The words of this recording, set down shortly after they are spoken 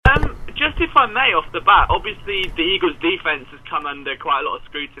if I may, off the bat, obviously the Eagles' defense has come under quite a lot of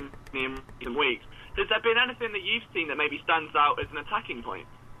scrutiny in recent weeks. Has there been anything that you've seen that maybe stands out as an attacking point?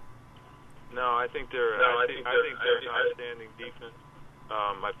 No, I think they're an outstanding defense.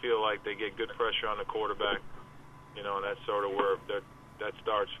 I feel like they get good pressure on the quarterback, and that's sort of where that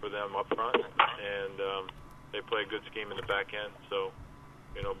starts for them up front, and they play a good scheme in the back end. So,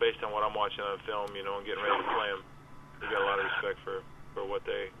 based on what I'm watching on film, and getting ready to play them, we got a lot of respect for what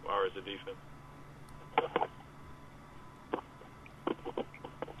they are as a defense.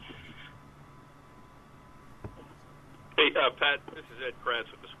 Hey, Pat, this is Ed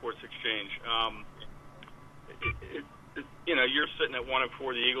Kratz with the Sports Exchange. You're sitting at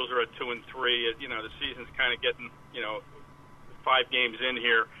 1-4. The Eagles are at 2-3. The season's kind of getting, 5 games in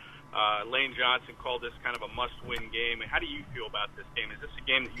here. Lane Johnson called this kind of a must-win game. How do you feel about this game? Is this a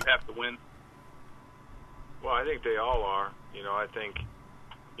game that you have to win? Well, I think they all are. I think,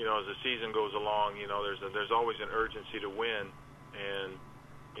 as the season goes along, there's always an urgency to win, and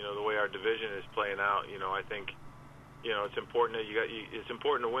the way our division is playing out, I think, it's important that it's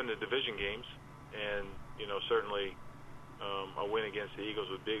important to win the division games, and certainly a win against the Eagles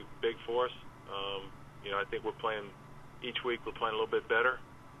would be big for us. I think we're playing each week. We're playing a little bit better.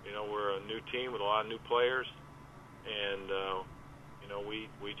 We're a new team with a lot of new players, and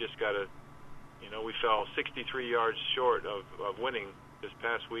we just got to. We fell 63 yards short of winning this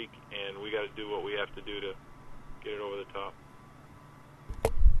past week, and we got to do what we have to do to get it over the top.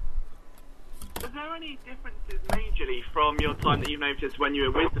 Are there any differences majorly from your time that you've noticed when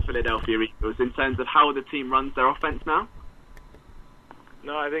you were with the Philadelphia Eagles in terms of how the team runs their offense now?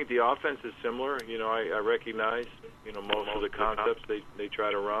 No, I think the offense is similar. I recognize, most of the concepts they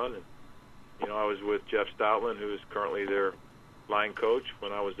try to run. And, I was with Jeff Stoutland, who is currently their line coach.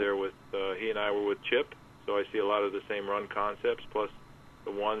 When I was there with, he and I were with Chip. So I see a lot of the same run concepts, plus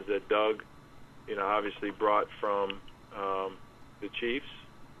the ones that Doug, obviously brought from the Chiefs.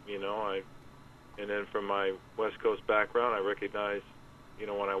 And then from my West Coast background, I recognize,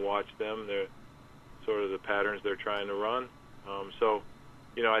 when I watch them, they're sort of the patterns they're trying to run.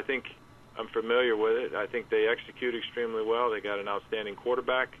 I think I'm familiar with it. I think they execute extremely well. They got an outstanding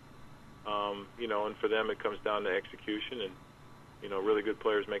quarterback, and for them it comes down to execution and, really good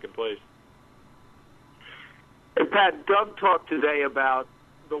players making plays. Hey, Pat, Doug talked today about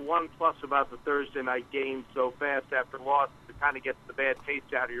the one plus about the Thursday night game so fast after loss to kind of get the bad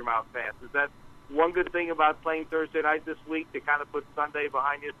taste out of your mouth fast. Is that one good thing about playing Thursday night this week, to kind of put Sunday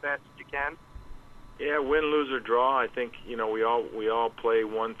behind you as fast as you can? Yeah, win, lose, or draw. I think we all play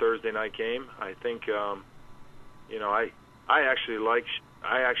one Thursday night game. I think I actually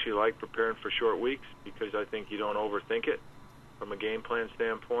like preparing for short weeks because I think you don't overthink it from a game plan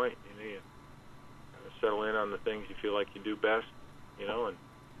standpoint. You settle in on the things you feel like you do best.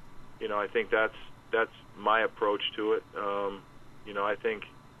 And I think that's my approach to it. I think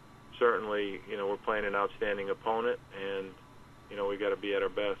certainly we're playing an outstanding opponent, and we got to be at our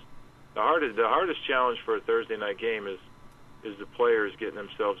best. The hardest challenge for a Thursday night game is the players getting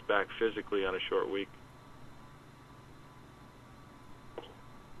themselves back physically on a short week.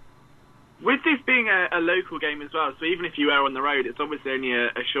 With this being a local game as well, so even if you are on the road, it's obviously only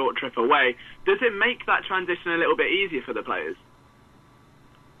a short trip away. Does it make that transition a little bit easier for the players?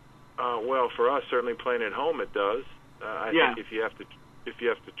 Well, for us, certainly playing at home, it does. I think if you have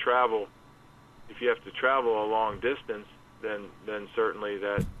to travel a long distance, then certainly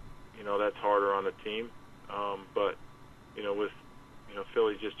that's harder on the team. But with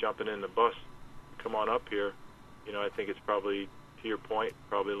Philly just jumping in the bus, come on up here, I think it's probably, to your point,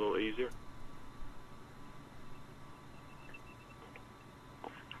 probably a little easier.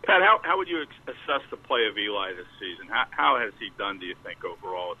 Pat, how would you assess the play of Eli this season? How has he done, do you think,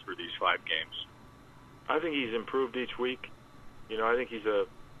 overall through these 5 games? I think he's improved each week. I think he's a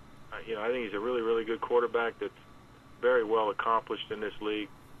really, really good quarterback that's very well accomplished in this league.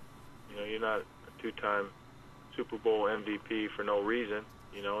 You're not a 2-time Super Bowl MVP for no reason.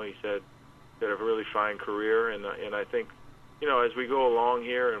 He said he had a really fine career, and I think, as we go along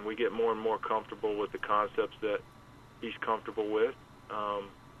here and we get more and more comfortable with the concepts that he's comfortable with,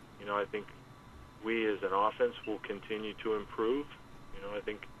 I think we as an offense will continue to improve. I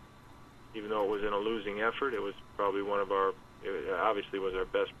think even though it was in a losing effort, it was probably it obviously was our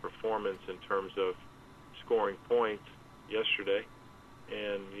best performance in terms of scoring points yesterday.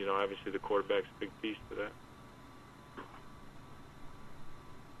 And, obviously the quarterback's a big piece to that.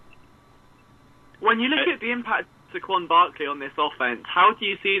 When you look at the impact of Saquon Barkley on this offense, how do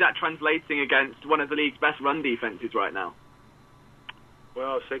you see that translating against one of the league's best run defenses right now?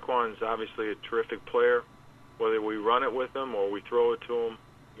 Well, Saquon's obviously a terrific player. Whether we run it with him or we throw it to him,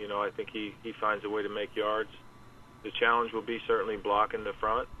 You know, I think he finds a way to make yards. The challenge will be certainly blocking the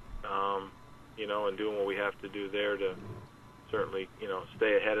front, you know, and doing what we have to do there to certainly, you know,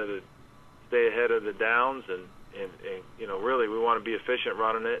 stay ahead of the downs and you know, really we want to be efficient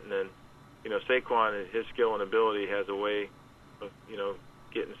running it, and then, you know, Saquon, his skill and ability, has a way of, you know,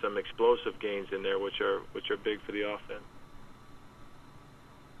 getting some explosive gains in there, which are big for the offense.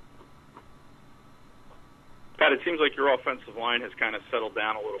 Pat, it seems like your offensive line has kind of settled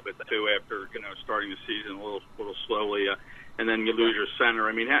down a little bit too after, you know, starting the season a little slowly, and then you lose your center.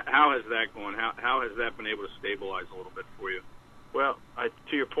 I mean, how has that gone? How has that been able to stabilize a little bit for you? Well,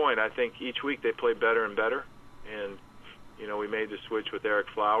 to your point, I think each week they play better and better, and you know, we made the switch with Eric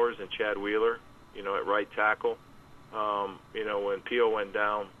Flowers and Chad Wheeler, you know, at right tackle. You know, when Pio went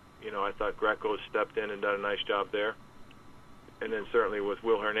down, you know, I thought Greco stepped in and done a nice job there. And then certainly with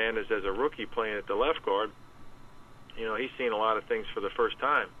Will Hernandez as a rookie playing at the left guard, you know, he's seen a lot of things for the first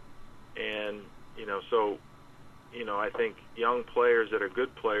time. And, you know, so, you know, I think young players that are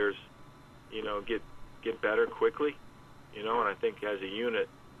good players, you know, get better quickly, you know, and I think as a unit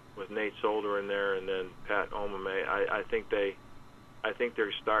with Nate Solder in there and then Pat Omame, I think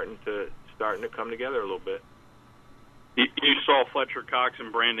they're starting to come together a little bit. You saw Fletcher Cox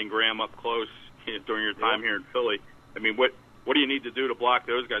and Brandon Graham up close during your time here in Philly. I mean, what do you need to do to block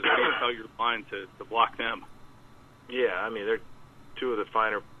those guys? What do you tell your line to block them? Yeah, I mean, they're two of the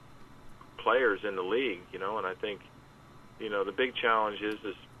finer players in the league, you know, and I think, you know, the big challenge is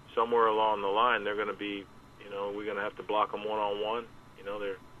somewhere along the line they're going to be, you know, we're going to have to block them one-on-one. You know,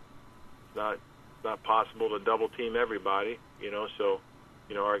 it's not possible to double team everybody, you know, so,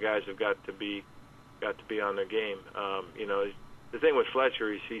 you know, our guys have got to be on their game. You know, the thing with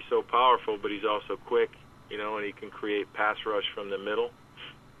Fletcher is he's so powerful, but he's also quick, you know, and he can create pass rush from the middle,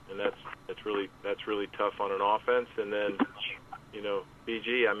 and that's really tough on an offense. And then, you know,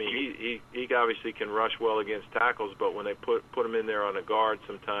 BG, I mean, he obviously can rush well against tackles, but when they put him in there on a guard,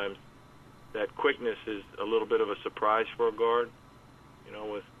 sometimes that quickness is a little bit of a surprise for a guard. You know,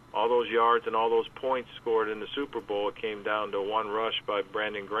 with all those yards and all those points scored in the Super Bowl, it came down to one rush by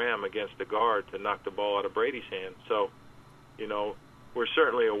Brandon Graham against the guard to knock the ball out of Brady's hand. So, you know, we're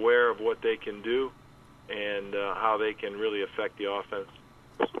certainly aware of what they can do and how they can really affect the offense.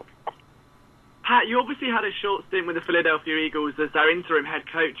 Pat, you obviously had a short stint with the Philadelphia Eagles as their interim head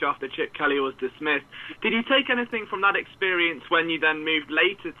coach after Chip Kelly was dismissed. Did you take anything from that experience when you then moved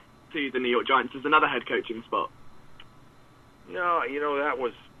later to the New York Giants as another head coaching spot? No, you know, that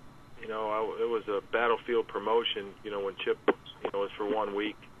was, you know, it was a battlefield promotion, you know, when Chip, you know, was for 1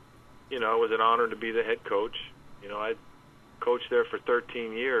 week. You know, it was an honor to be the head coach. You know, I coached there for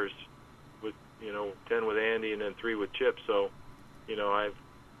 13 years with, you know, 10 with Andy and then 3 with Chip. So, you know,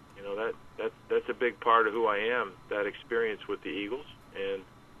 that's a big part of who I am, that experience with the Eagles. And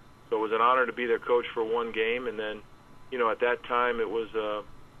so it was an honor to be their coach for one game. And then, you know, at that time it was a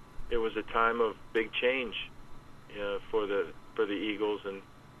time of big change for the Eagles, and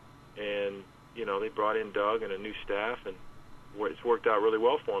you know, they brought in Doug and a new staff, and it's worked out really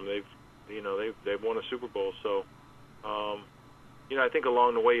well for them. They've won a Super Bowl. So, you know, I think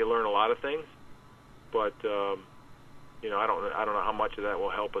along the way you learn a lot of things, but you know, I don't know how much of that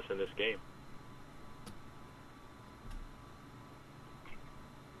will help us in this game.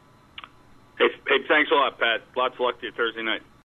 Hey, thanks a lot, Pat. Lots of luck to you Thursday night.